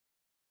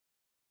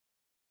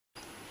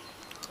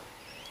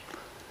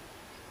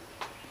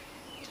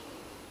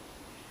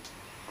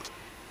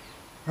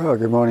Well,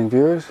 good morning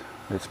viewers.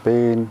 It's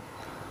been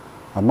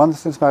a month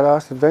since my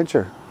last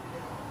adventure,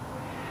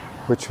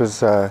 which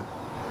was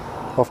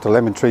off the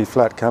Lemon Tree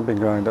Flat camping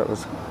ground. That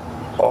was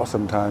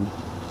awesome time.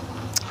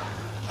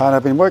 And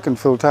I've been working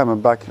full time.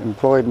 I'm back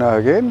employed now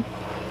again,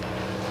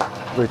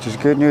 which is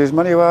good news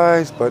money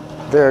wise, but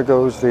there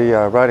goes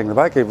the riding the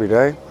bike every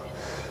day.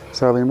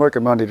 So I've been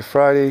working Monday to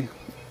Friday,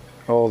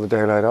 all the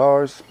daylight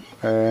hours,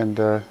 and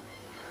the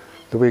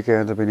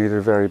weekends have been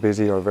either very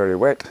busy or very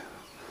wet.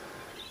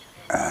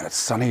 And it's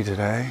sunny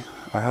today.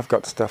 I have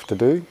got stuff to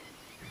do,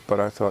 but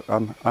I thought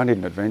I need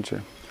an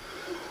adventure.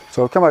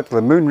 So I've come out to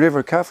the Moon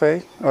River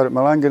Cafe out at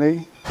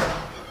Mallanganee,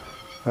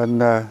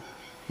 and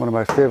one of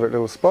my favourite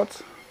little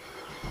spots,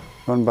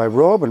 run by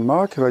Rob and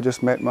Mark, who I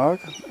just met Mark,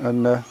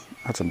 and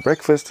had some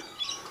breakfast,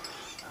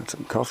 had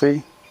some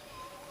coffee.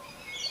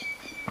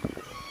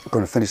 I'm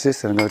going to finish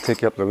this and I'm going to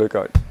take you up the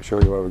lookout,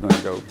 show you where we're going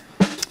to go.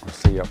 I'll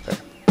see you up there.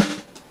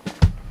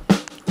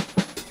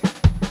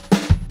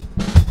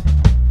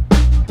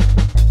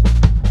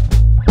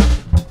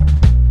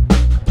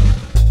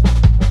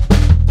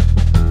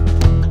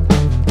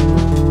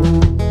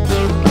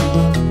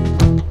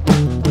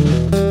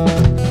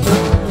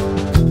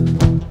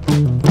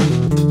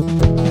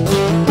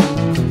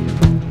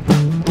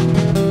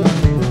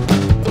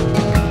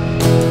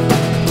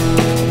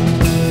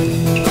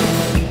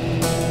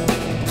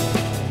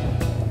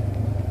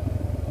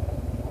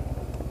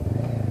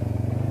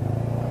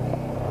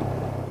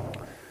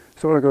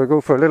 So we're going to go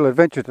for a little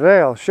adventure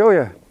today. I'll show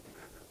you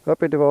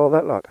up into all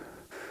that lot.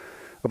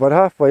 About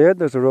halfway in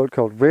there's a road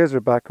called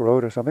Razorback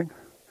Road or something,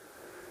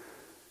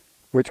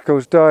 which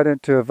goes down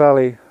into a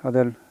valley, and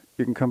then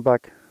you can come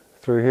back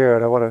through here,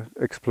 and I want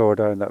to explore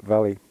down that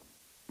valley.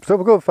 So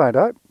we'll go and find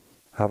out.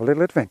 Have a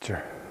little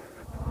adventure.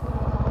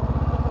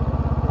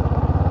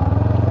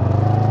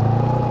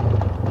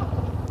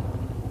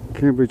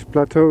 Cambridge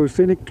Plateau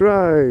Scenic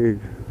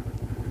Drive.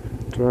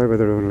 Dry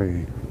weather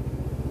only.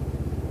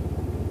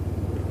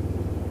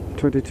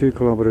 22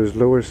 kilometers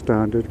lower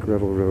standard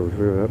gravel road,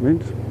 whatever that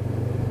means.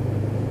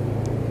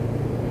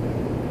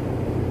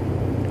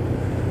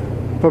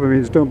 Probably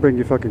means don't bring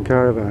your fucking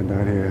caravan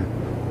down here.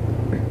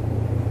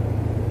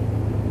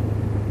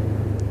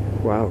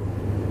 Wow.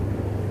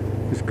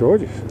 It's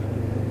gorgeous.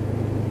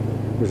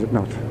 Is it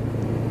not?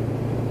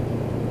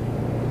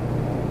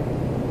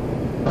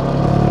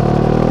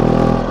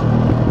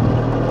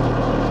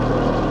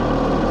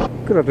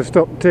 Gonna have to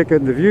stop and take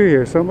in the view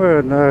here somewhere,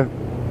 and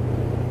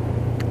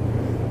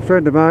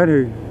friend of mine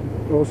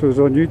who also is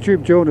on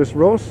YouTube, Jonas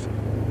Ross,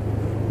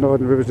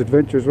 Northern Rivers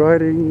Adventures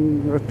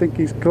Riding, I think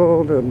he's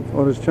called,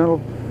 on his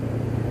channel.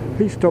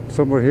 He stopped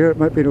somewhere here. It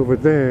might have been over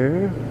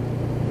there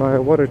by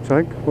a water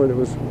tank where there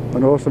was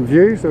an awesome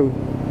view, so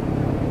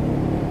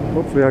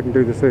hopefully I can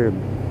do the same.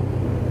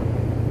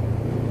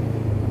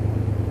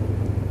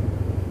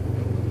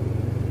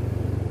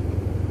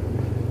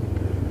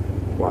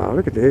 Wow,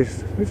 look at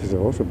this. This is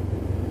awesome.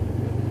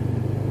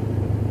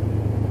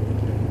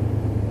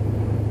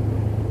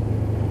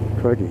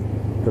 Craggy.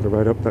 Got to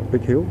ride up that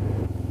big hill.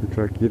 Looks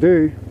like you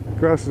do. The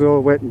grass is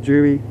all wet and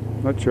dewy.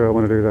 Not sure I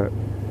want to do that.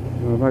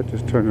 I might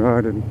just turn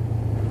around and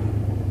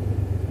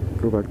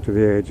go back to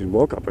the edge and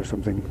walk up or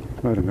something.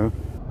 I don't know.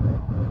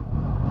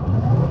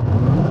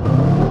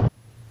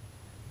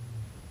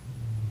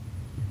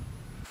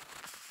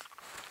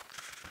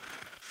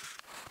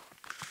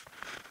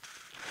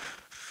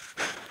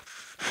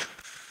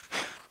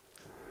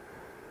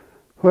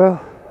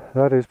 Well,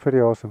 that is pretty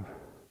awesome.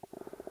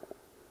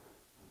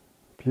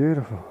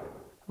 Beautiful.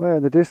 Well,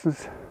 in the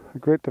distance, a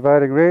great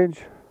dividing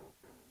range.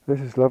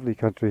 This is lovely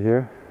country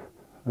here.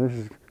 This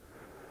is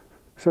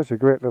such a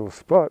great little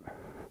spot.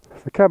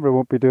 The camera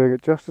won't be doing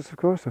it justice, of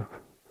course, so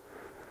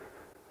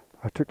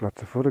I took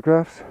lots of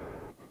photographs,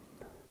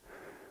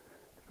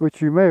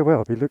 which you may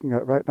well be looking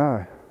at right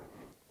now.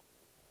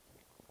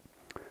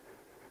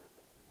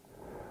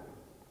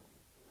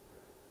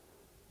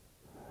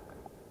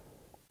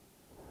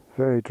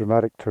 Very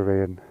dramatic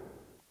terrain.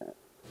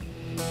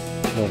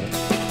 Love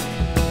it.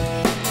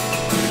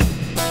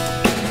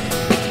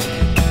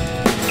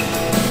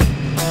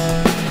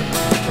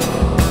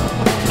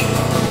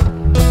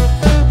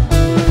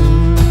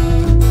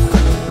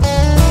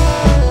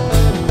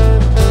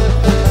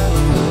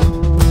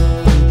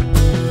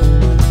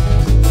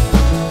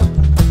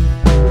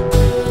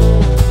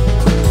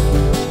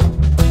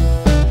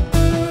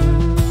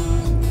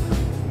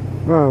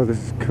 Wow, this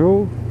is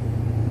cool.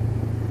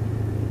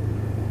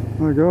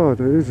 My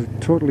God, it is a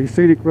totally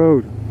scenic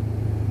road.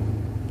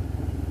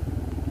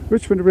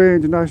 Richmond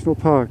Range National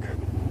Park.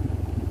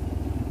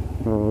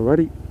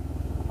 Alrighty.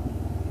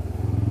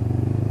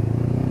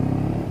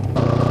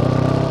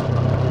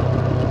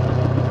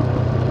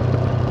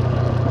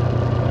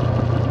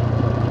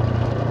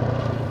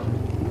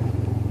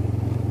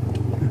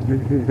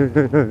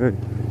 A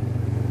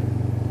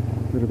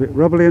little bit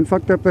rubbly and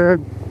fucked up there.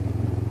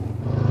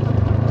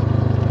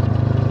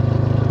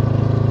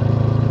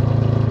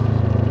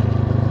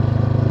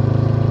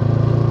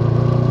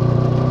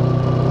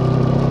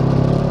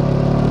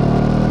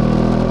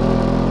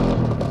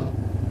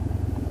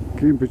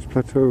 Cambridge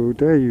Plateau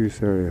day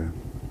use area.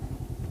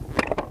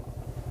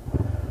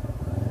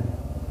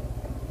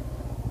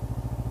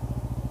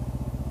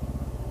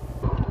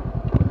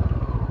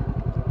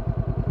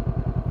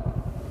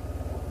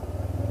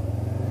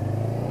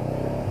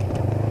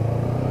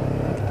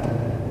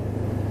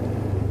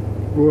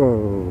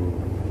 Whoa.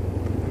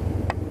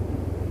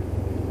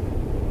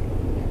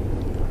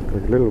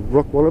 Like a little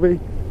rock wallaby.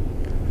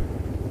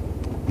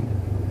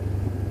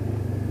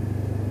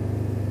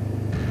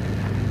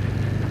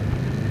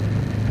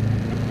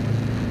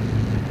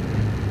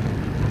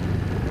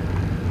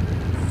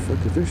 What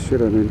is this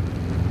shit I'm in?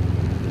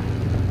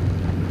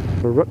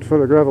 A rut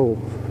full of gravel.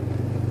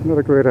 Not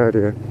a great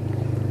idea.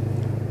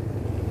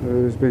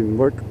 There's been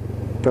work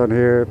done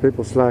here,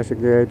 people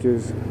slashing the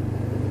edges,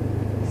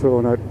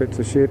 throwing out bits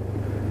of shit.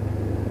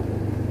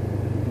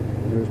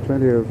 There's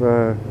plenty of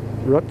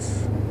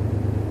ruts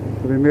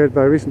that have been made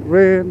by recent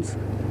rains.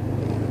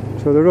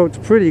 So the road's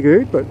pretty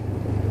good, but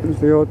there's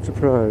the odd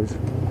surprise.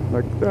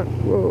 Like that.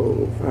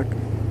 Whoa, fuck.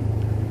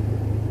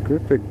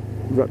 Great big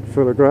rut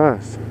full of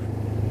grass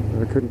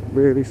that I couldn't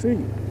really see.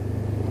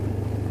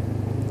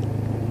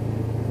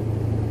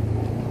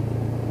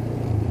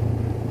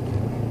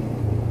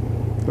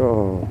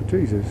 Oh,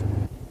 Jesus.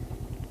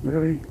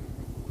 Really?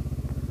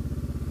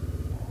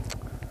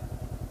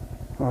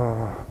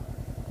 Oh,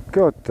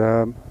 god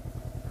damn.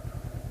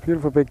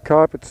 Beautiful big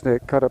carpet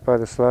snake cut up by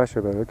the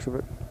slasher by the looks of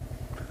it.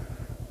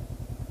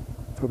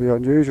 It'll be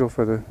unusual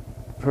for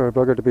a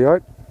bugger to be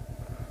out.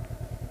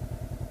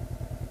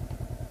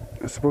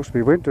 It's supposed to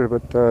be winter,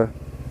 but the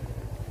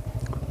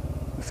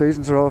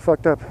seasons are all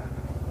fucked up.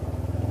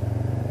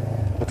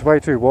 It's way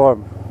too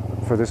warm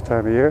for this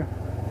time of year.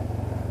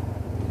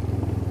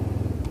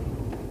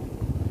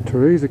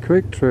 Teresa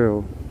Creek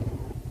Trail.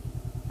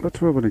 That's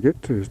where I want to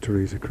get to, is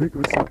Teresa Creek.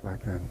 What's that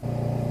like then?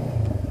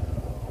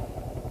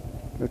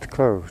 It's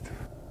closed.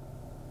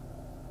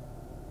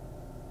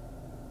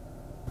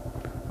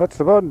 That's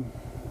the one,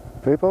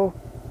 people.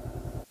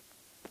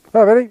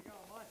 Oh, really? You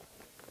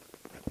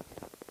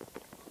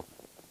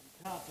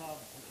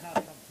can't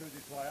come through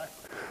this way, eh?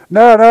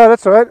 No,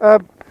 that's all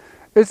right.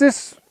 Is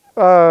this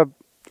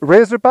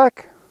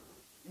Razorback?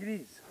 It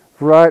is.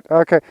 Right,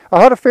 okay.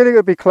 I had a feeling it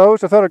would be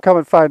closed. I thought I'd come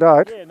and find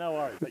out. Yeah, no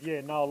worries. But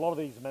yeah, no, a lot of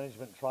these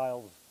management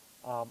trails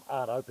aren't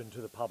open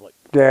to the public.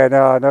 Yeah,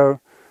 no, I know.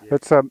 Yeah.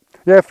 It's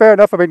yeah, fair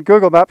enough. I mean,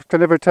 Google Maps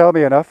can never tell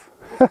me enough.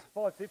 It's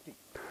 550.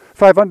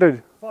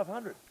 500.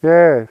 500.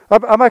 Yeah.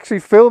 I'm actually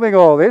filming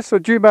all this, so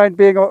do you mind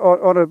being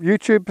on a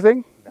YouTube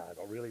thing? No,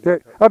 not really. Yeah.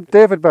 I'm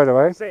David, by the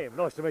way. Sam,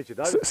 nice to meet you,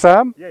 David.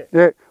 Sam? Yeah.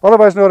 Yeah.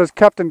 Otherwise known as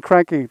Captain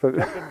Cranky. But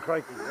Captain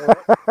Cranky. All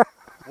right.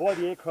 Why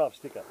the aircraft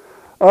sticker?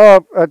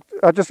 oh,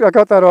 I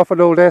got that off an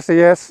old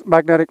SES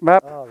magnetic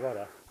map, Oh,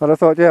 right. and I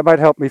thought, yeah, it might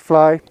help me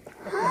fly.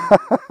 Nice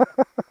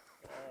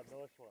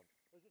one.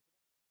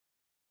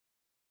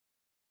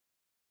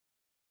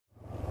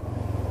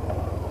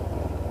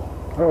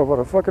 Oh, what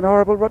a fucking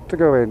horrible rut to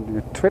go in,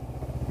 you twit.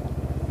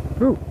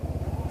 Ooh,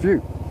 view.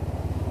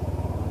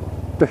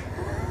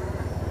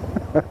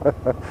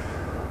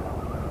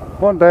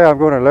 One day I'm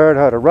going to learn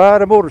how to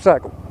ride a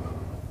motorcycle.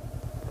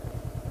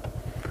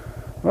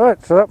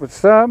 Right, so that was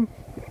Sam.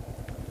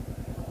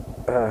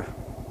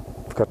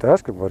 Forgot to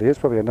ask him what he is,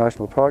 probably a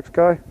national parks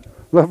guy.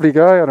 Lovely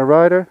guy and a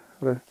rider.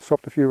 I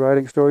swapped a few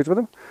riding stories with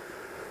him.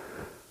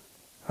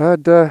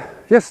 And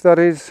yes, that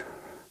is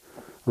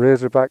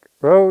Razorback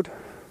Road.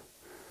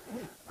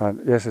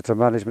 And yes, it's a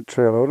management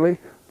trail only.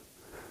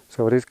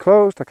 So it is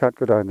closed, I can't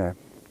go down there.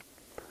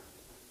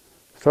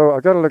 So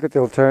I've got to look at the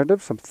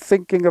alternatives. I'm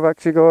thinking of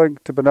actually going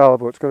to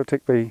Bonalbo. It's going to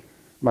take me,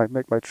 might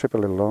make my trip a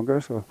little longer,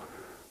 so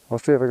I'll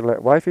see if I can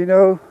let wifey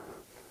know.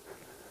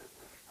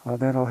 And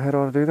then I'll head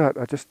on and do that.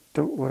 I just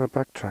don't want to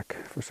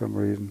backtrack for some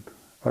reason.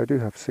 I do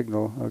have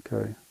signal,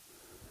 okay.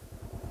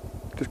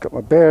 Just got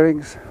my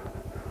bearings.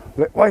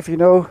 Let wifey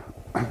know.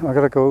 I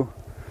gotta go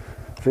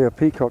via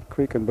Peacock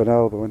Creek and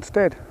Bonalbo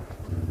instead.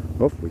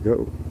 Off we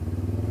go.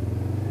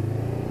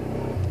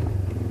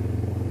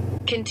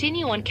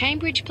 Continue on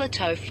Cambridge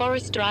Plateau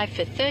Forest Drive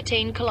for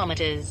 13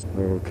 kilometres.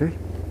 Okay.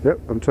 Yep,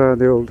 I'm trying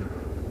the old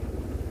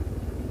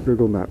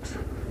Google Maps.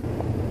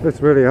 This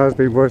really has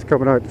been worth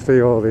coming out to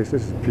see all this.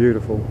 This is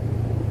beautiful.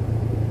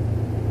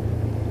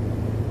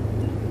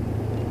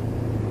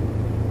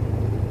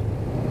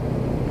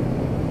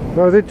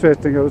 That was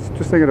interesting. I was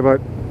just thinking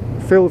about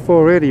Phil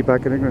 480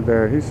 back in England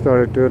there. He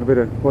started doing a bit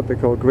of what they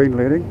call green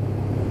laning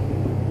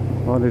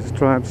on his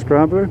Triumph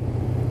Scrambler.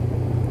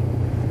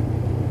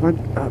 And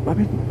I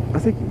mean, I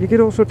think you get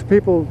all sorts of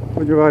people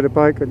when you ride a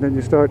bike and then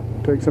you start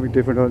doing something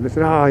different on it. They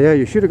say, ah, yeah,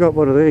 you should have got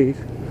one of these.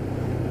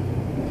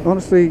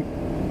 Honestly,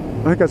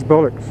 I think that's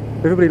bollocks.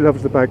 Everybody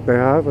loves the bike they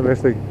have, unless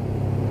they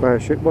buy a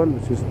shit one,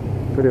 which is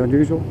pretty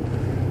unusual.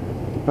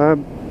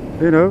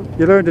 You know,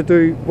 you learn to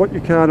do what you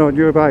can on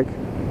your bike.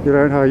 You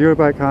learn how your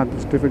bike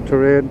handles different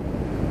terrain,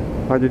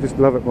 and you just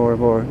love it more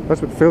and more.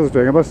 That's what Phil's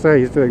doing. I must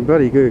say, he's doing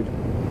bloody good.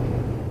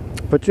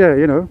 But yeah,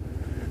 you know,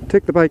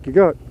 take the bike you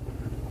got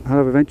and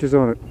have adventures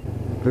on it.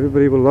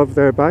 Everybody will love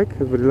their bike.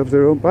 Everybody loves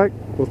their own bike.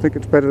 Will think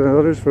it's better than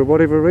others for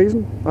whatever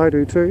reason. I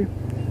do too.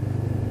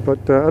 but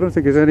I don't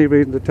think there's any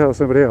reason to tell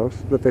somebody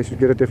else that they should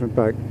get a different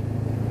bag.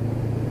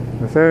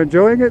 If they're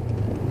enjoying it,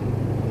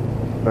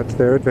 that's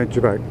their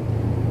adventure bag.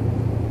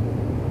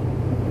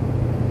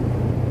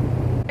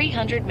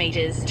 300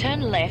 metres,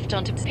 turn left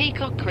onto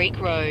Peacock Creek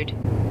Road.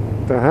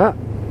 Aha!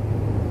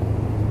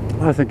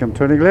 I think I'm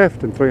turning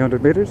left in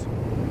 300 metres.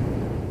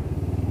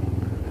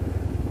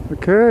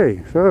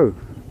 Okay, so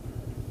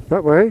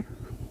that way,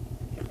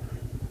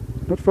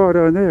 not far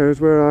down there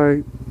is where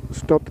I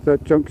stopped at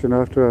that junction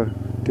after I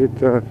did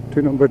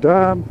 2 Number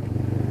Dam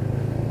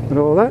and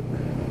all that.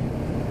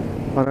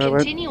 And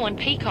continue on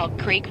Peacock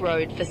Creek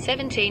Road for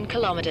 17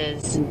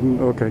 kilometres.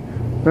 Okay,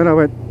 then I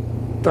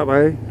went that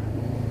way,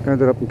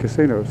 ended up in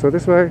Casino. So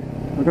this way,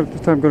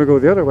 this time I'm going to go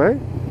the other way.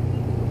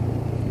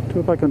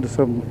 Go back onto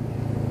some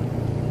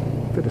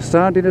bit of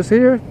sandiness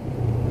here.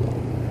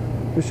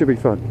 This should be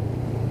fun.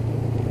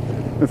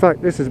 In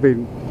fact, this has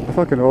been a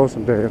fucking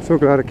awesome day. I'm so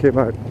glad I came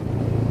out.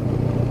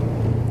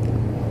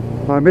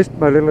 I missed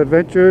my little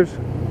adventures.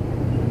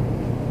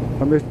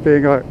 I missed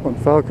being out on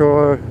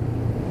Falcor.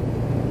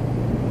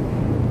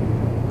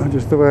 And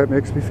just the way it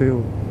makes me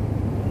feel.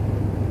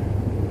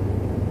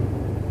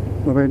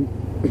 I mean,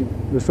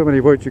 there's so many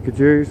words you could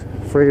use.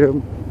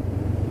 Freedom,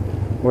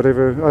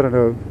 whatever, I don't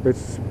know.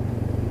 It's,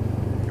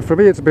 for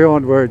me, it's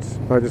beyond words.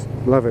 I just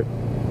love it.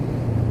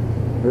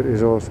 It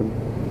is awesome.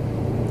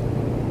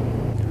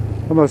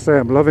 I must say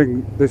I'm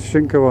loving this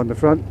Shinko on the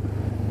front.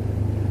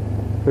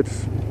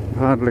 It's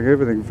handling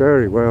everything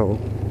very well.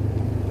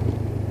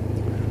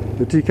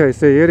 The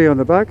TKC 80 on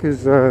the back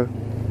is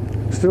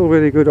still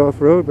really good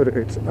off-road, but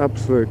it's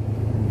absolute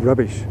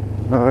rubbish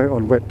now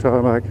on wet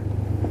tarmac.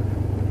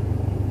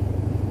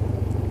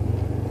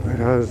 It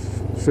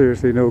has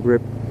seriously no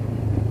grip.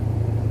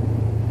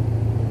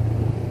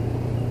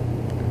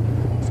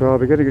 So I'll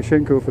be getting a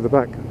Shinko for the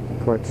back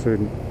quite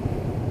soon.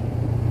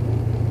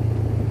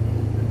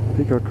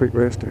 Peacock Creek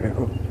Rest area.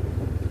 Oh.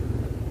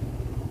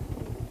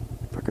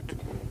 If I could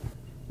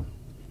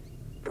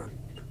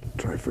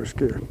try first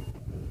gear.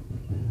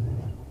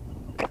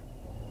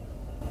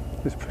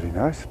 It's pretty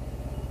nice.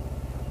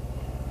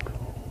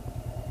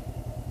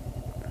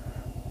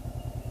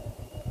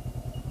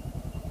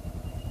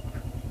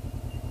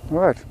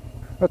 Alright,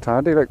 that's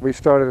handy. Like, we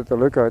started at the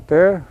lookout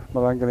there,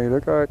 Mallanganee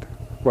lookout.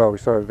 Well, we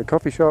started at the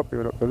coffee shop, we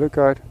went up the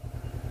lookout.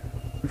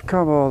 We've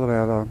come all the way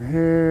along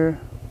here.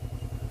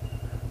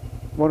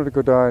 Wanted to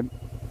go down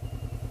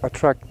a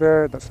track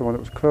there, that's the one that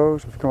was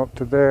closed. We've come up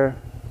to there,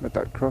 at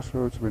that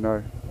crossroads. We're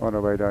now on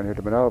our way down here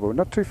to Bonalbo.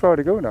 Not too far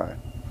to go now.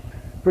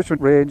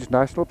 Richmond Range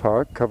National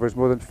Park covers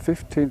more than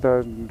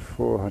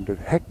 15,400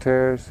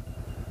 hectares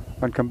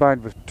and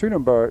combined with 2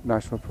 Number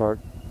National Park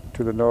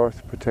to the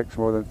north protects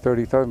more than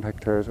 30,000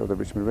 hectares of the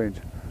Richmond Range.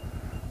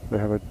 They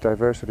have a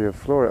diversity of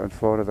flora and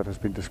fauna that has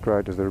been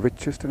described as the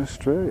richest in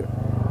Australia.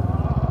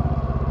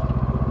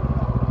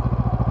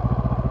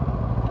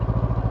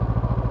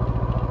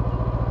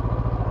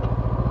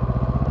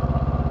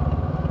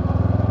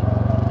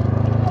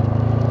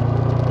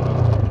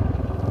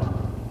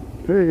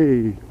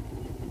 Hey!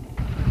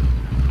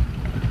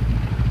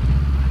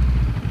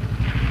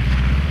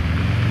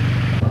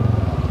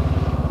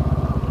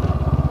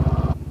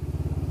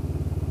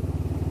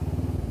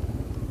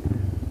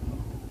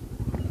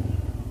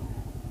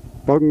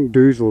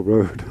 Bungdoozle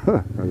Road.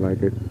 I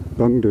like it.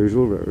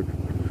 Bungdoozle Road.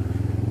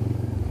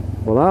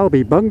 Well, I'll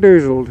be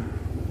bungdoozled.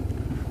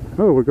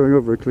 Oh, we're going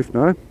over a cliff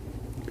now.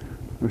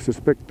 I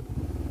suspect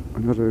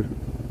another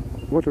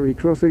watery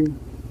crossing.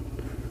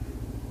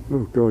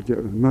 Oh god, yeah,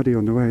 muddy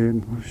on the way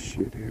in. Oh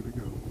shit, here we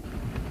go.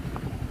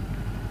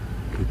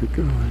 Keep it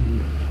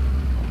going.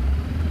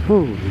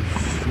 Holy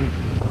shit.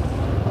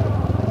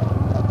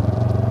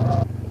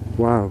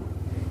 Wow.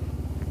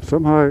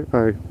 Somehow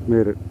I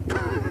made it.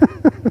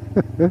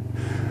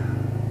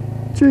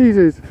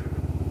 Jesus.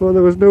 Well,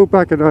 there was no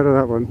backing out of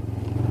that one.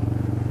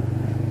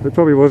 It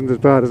probably wasn't as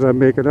bad as I'm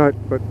making out,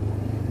 but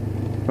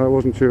I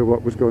wasn't sure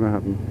what was going to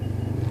happen.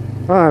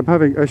 I'm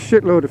having a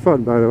shitload of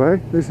fun, by the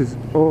way. This is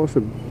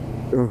awesome.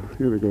 Oh,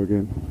 here we go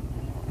again.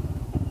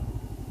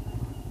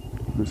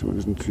 This one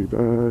isn't too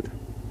bad.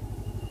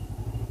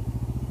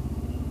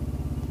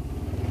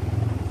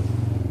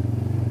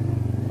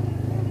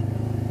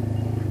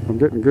 I'm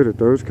getting good at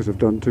those because I've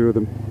done 2 of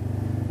them.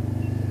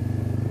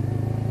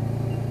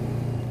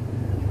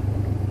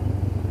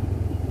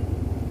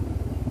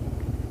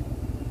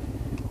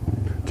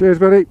 Cheers,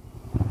 buddy.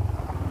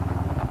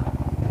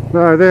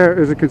 Now there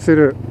is a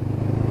considerate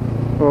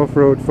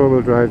off-road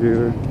 4-wheel drive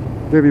user.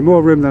 Gave me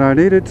more room than I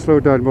needed,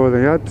 slowed down more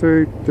than I had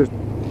to. Just,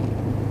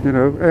 you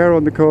know, err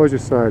on the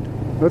cautious side.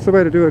 That's the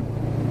way to do it.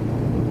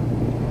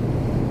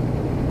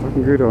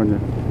 Fucking good on you.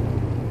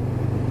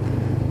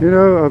 You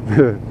know,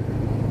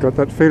 I've got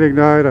that feeling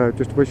now that I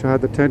just wish I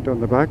had the tent on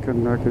the back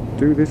and I could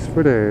do this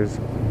for days.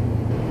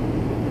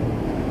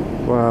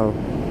 Wow.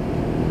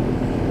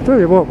 Tell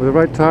you what, with the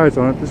right tyres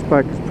on it, this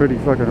bike is pretty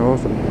fucking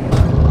awesome.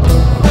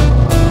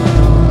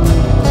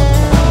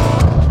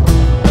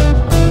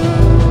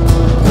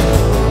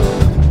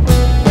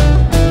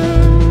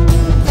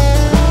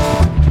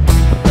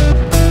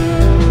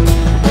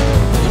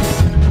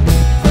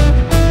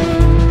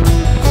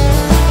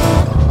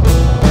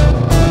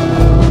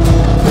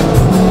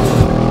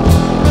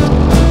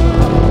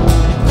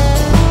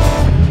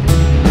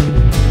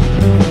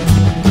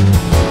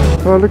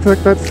 Well, looks like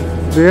that's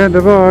the end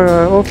of our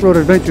off-road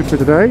adventure for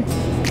today.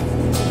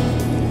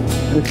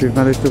 If you've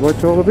managed to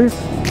watch all of this,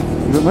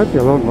 it might be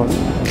a long one.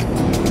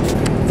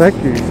 Thank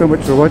you so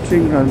much for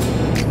watching, and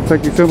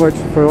thank you so much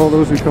for all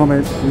those who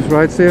comment. Just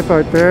ride safe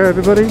out there,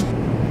 everybody.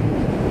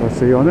 I'll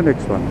see you on the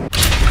next one.